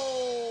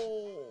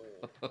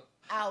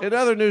 Ouch. In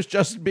other news,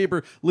 Justin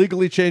Bieber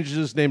legally changes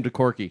his name to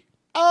Corky.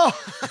 Oh!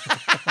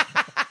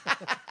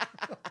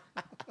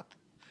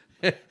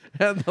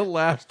 And the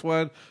last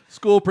one,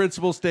 school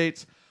principal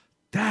states,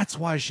 "That's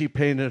why she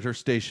painted her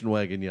station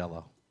wagon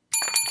yellow."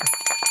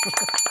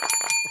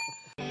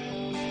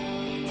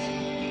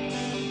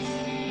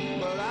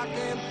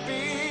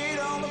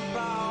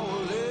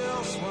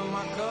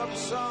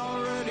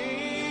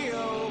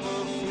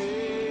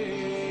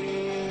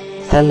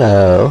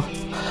 Hello,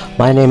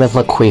 my name is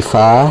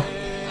Laquifa,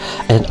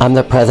 and I'm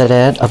the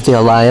president of the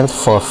Alliance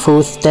for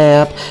Food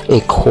Stamp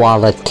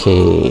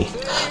Equality.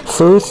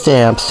 Food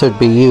stamps should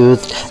be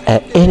used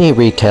at any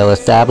retail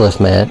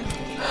establishment.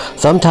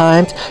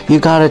 Sometimes you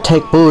gotta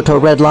take Boo to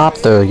Red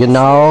Lobster,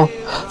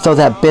 so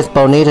that Biff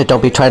Bonita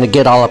don't be trying to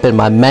get all up in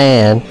my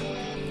man.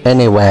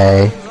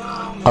 Anyway,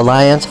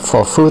 Alliance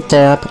for Food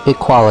Stamp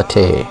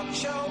Equality.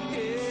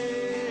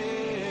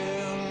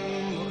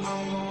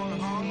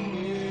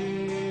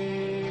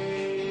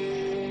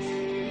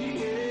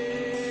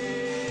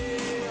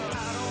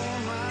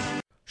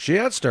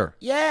 Shanster,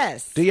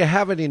 Yes. do you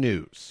have any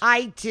news?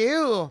 I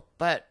do,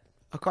 but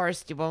Of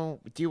course, do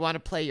you want to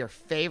play your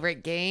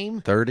favorite game?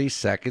 30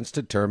 seconds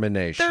to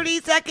termination. 30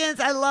 seconds.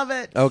 I love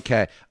it.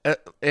 Okay.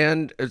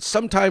 And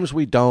sometimes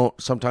we don't,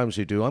 sometimes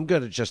we do. I'm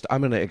going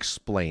to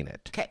explain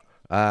it. Okay.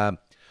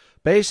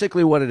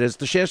 Basically what it is,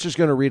 the Shanster's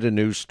going to read a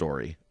news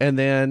story, and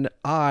then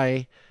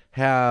I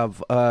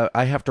have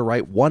to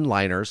write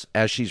one-liners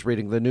as she's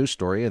reading the news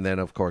story, and then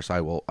of course I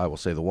will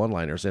say the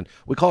one-liners, and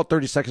we call it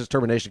 30 seconds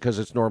termination because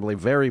it's normally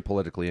very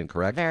politically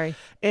incorrect. Very.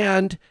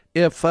 And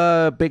if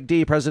Big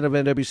D, president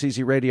of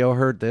NWCZ Radio,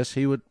 heard this,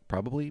 he would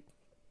probably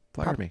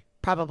fire me.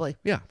 Probably.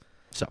 Yeah.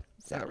 So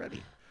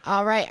ready.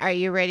 All right. Are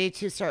you ready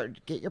to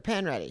start? Get your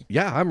pen ready.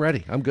 Yeah, I'm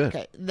ready. I'm good.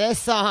 Okay. This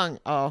song.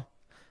 Oh,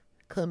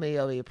 Clemmie,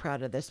 you'll be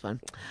proud of this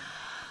one.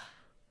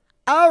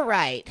 All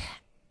right.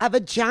 A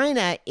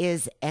vagina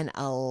is an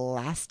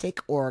elastic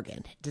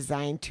organ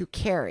designed to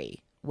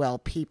carry,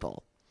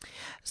 people.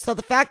 So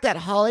the fact that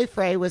Holly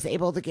Frey was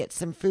able to get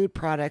some food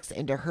products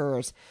into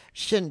hers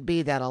shouldn't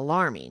be that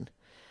alarming,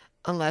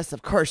 unless,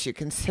 of course, you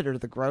consider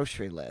the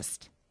grocery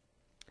list.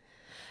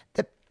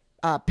 The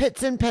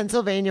Pittston,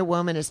 Pennsylvania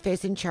woman is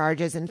facing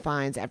charges and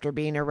fines after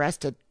being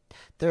arrested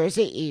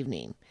Thursday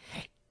evening.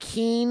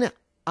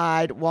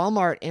 Keen-eyed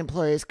Walmart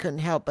employees couldn't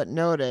help but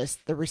notice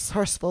the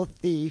resourceful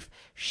thief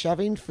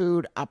shoving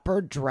food up her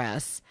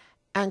dress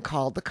and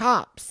called the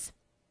cops.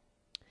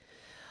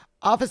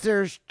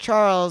 Officer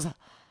Charles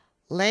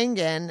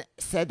Langen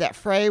said that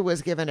Frey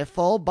was given a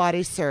full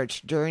body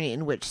search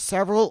in which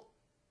several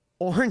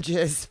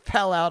oranges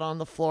fell out on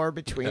the floor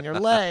between her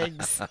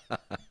legs.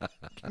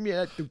 Give me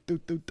that.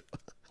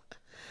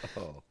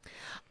 Oh.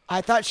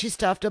 I thought she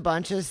stuffed a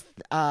bunch of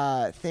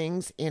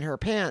things in her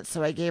pants,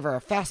 so I gave her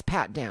a fast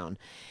pat down.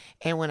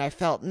 And when I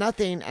felt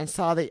nothing and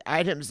saw the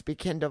items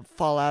begin to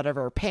fall out of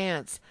her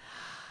pants,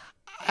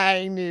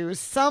 I knew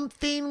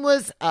something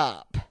was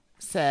up,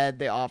 said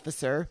the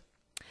officer.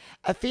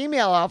 A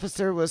female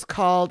officer was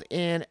called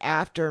in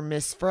after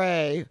Miss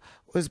Frey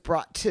was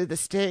brought to the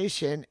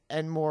station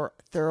and more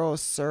thorough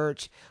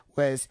search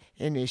was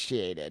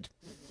initiated.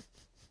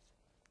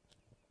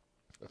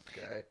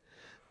 Okay.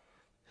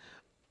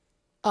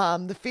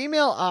 The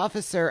female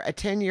officer, a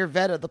 10-year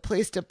vet of the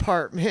police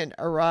department,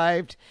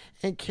 arrived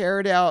and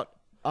carried out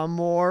a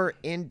more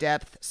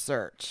in-depth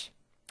search.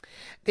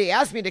 They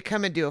asked me to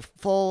come and do a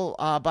full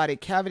body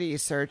cavity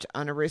search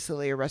on a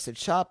recently arrested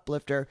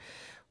shoplifter,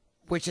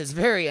 which is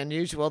very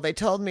unusual. They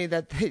told me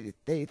that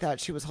they thought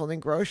she was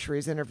holding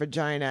groceries in her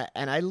vagina,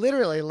 and I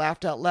literally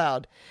laughed out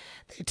loud.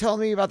 They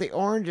told me about the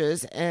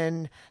oranges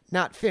and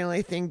not feeling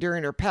anything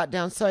during her pat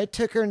down, so I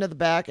took her into the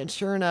back, and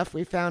sure enough,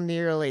 we found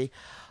nearly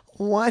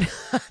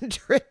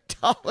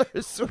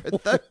 $100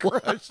 worth of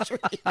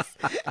groceries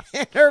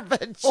in her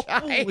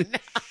vagina. Holy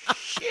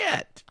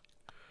shit.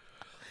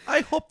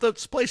 I hope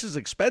this place is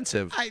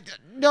expensive.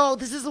 No,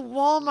 this is a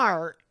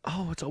Walmart.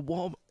 Oh, it's a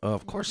Walmart.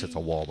 Of course it's a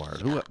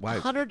Walmart. Why?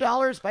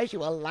 $100 buys you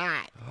a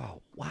lot.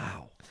 Oh,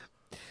 wow.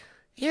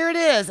 Here it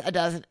is. A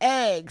dozen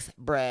eggs,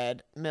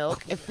 bread,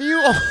 milk, a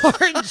few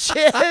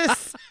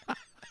oranges,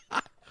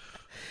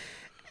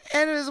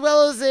 and as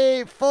well as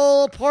a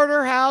full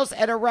porterhouse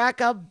and a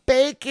rack of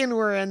bacon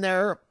were in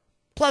there,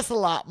 plus a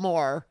lot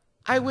more.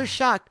 I was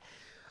shocked.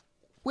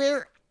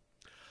 I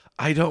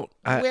don't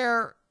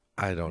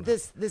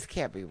This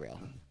can't be real.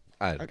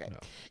 I don't know.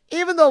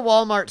 Even though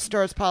Walmart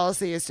store's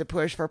policy is to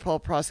push for full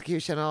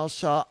prosecution on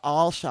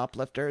all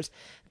shoplifters,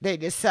 they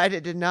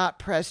decided to not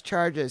press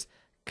charges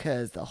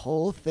because the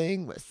whole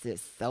thing was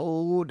just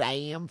so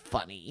damn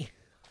funny.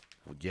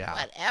 Yeah.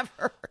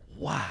 Whatever.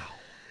 Wow.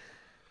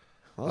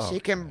 Well, she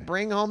can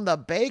bring home the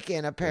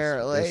bacon,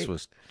 apparently. This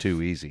was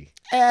too easy.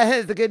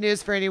 The good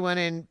news for anyone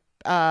in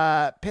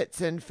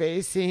Pittston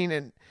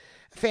fancying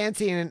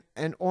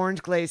an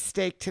orange glazed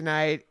steak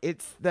tonight,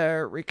 it's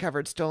the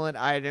recovered stolen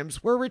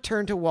items were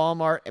returned to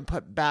Walmart and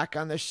put back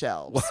on the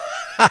shelves.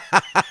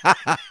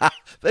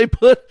 They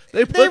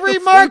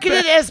remarketed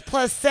it as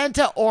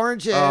placenta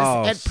oranges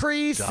and stop.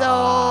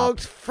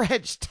 pre-soaked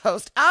French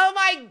toast. Oh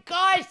my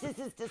gosh, this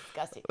is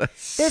disgusting.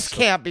 This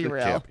can't be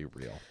real. Can't be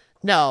real.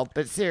 No,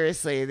 but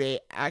seriously,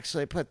 they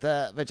actually put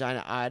the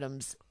vagina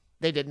items.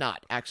 They did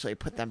not actually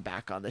put them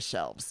back on the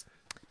shelves.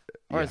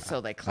 Or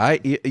so they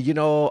claim.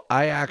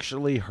 I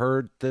actually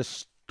heard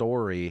this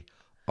story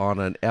on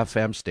an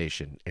FM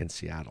station in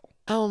Seattle.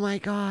 Oh my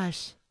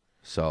gosh.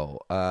 So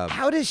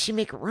how does she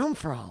make room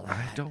for all that?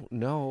 I don't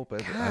know,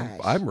 but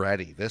I'm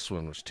ready. This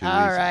one was too easy.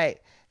 All right.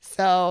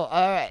 So,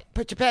 all right.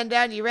 Put your pen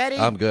down. You ready?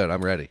 I'm good.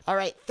 I'm ready. All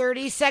right.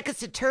 30 seconds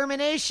to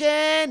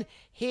termination.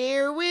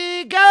 Here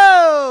we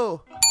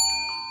go.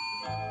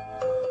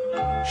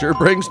 Sure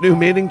brings new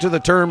meaning to the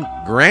term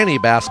granny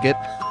basket.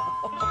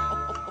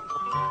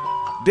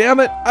 Damn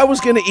it, I was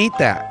going to eat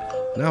that.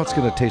 Now it's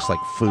going to taste like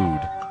food.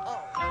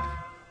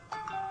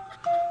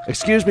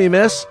 Excuse me,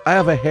 miss, I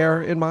have a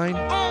hair in mine.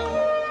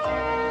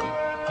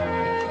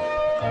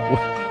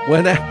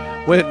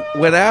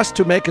 When asked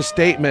to make a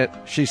statement,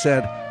 she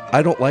said,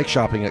 I don't like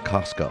shopping at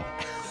Costco.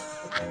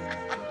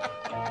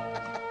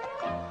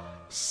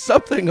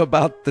 Something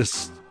about this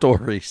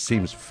story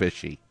seems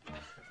fishy.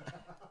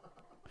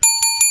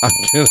 I'm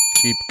going to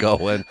keep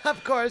going.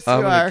 Of course you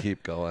I'm going are. to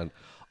keep going.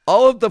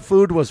 All of the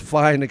food was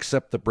fine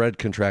except the bread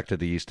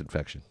contracted a yeast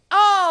infection.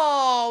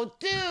 Oh,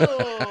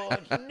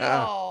 dude.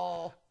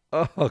 No.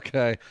 Oh,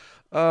 okay.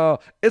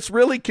 It's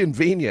really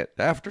convenient.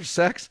 After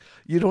sex,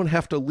 you don't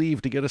have to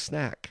leave to get a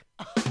snack.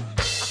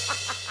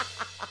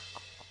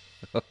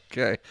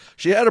 Okay.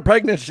 She had a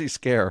pregnancy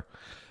scare,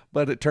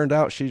 but it turned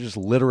out she just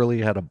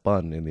literally had a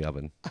bun in the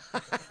oven.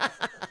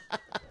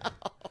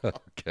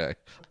 Okay.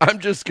 I'm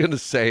just going to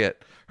say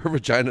it. Her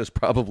vagina is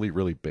probably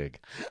really big.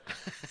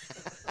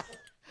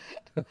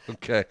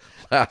 Okay.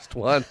 Last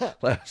one.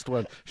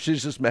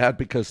 She's just mad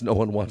because no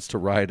one wants to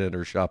ride in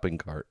her shopping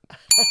cart.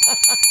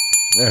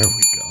 There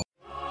we go.